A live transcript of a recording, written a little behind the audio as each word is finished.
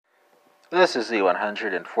This is the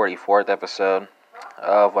 144th episode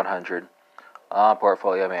of 100 on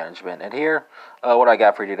portfolio management. And here, what I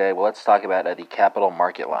got for you today, well, let's talk about the capital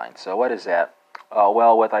market line. So what is that?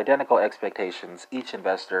 Well, with identical expectations, each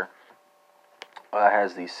investor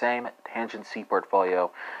has the same tangency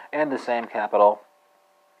portfolio and the same capital,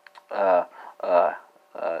 uh, uh,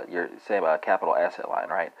 your same capital asset line,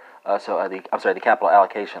 right? The capital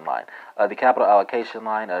allocation line. The capital allocation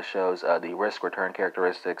line shows the risk return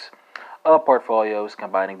characteristics of portfolios,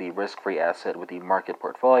 combining the risk-free asset with the market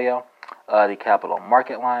portfolio. The capital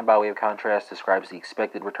market line, by way of contrast, describes the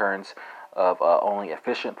expected returns of only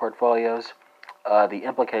efficient portfolios. The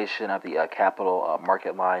implication of the capital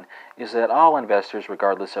market line is that all investors,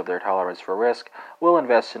 regardless of their tolerance for risk, will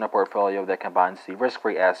invest in a portfolio that combines the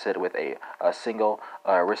risk-free asset with a single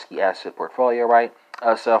risky asset portfolio, right?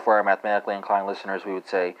 So for our mathematically inclined listeners, we would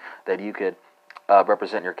say that you could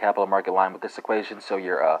represent your capital market line with this equation. So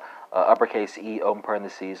your uppercase E, open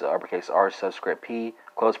parentheses, uppercase R subscript P,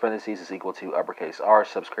 close parentheses, is equal to uppercase R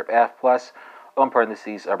subscript F plus open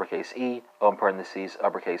parentheses, uppercase E, open parentheses,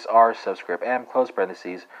 uppercase R subscript M, close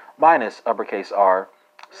parentheses, minus uppercase R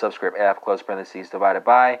subscript F, close parentheses, divided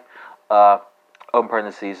by open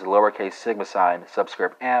parentheses, lowercase sigma sign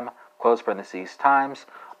subscript M, close parentheses, times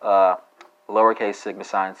lowercase sigma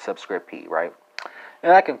sign subscript P, right?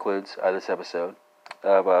 And that concludes this episode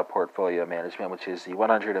of Portfolio Management, which is the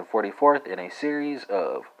 144th in a series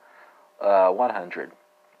of 100.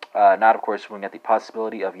 Not, of course, we get the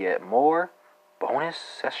possibility of yet more bonus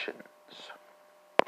sessions.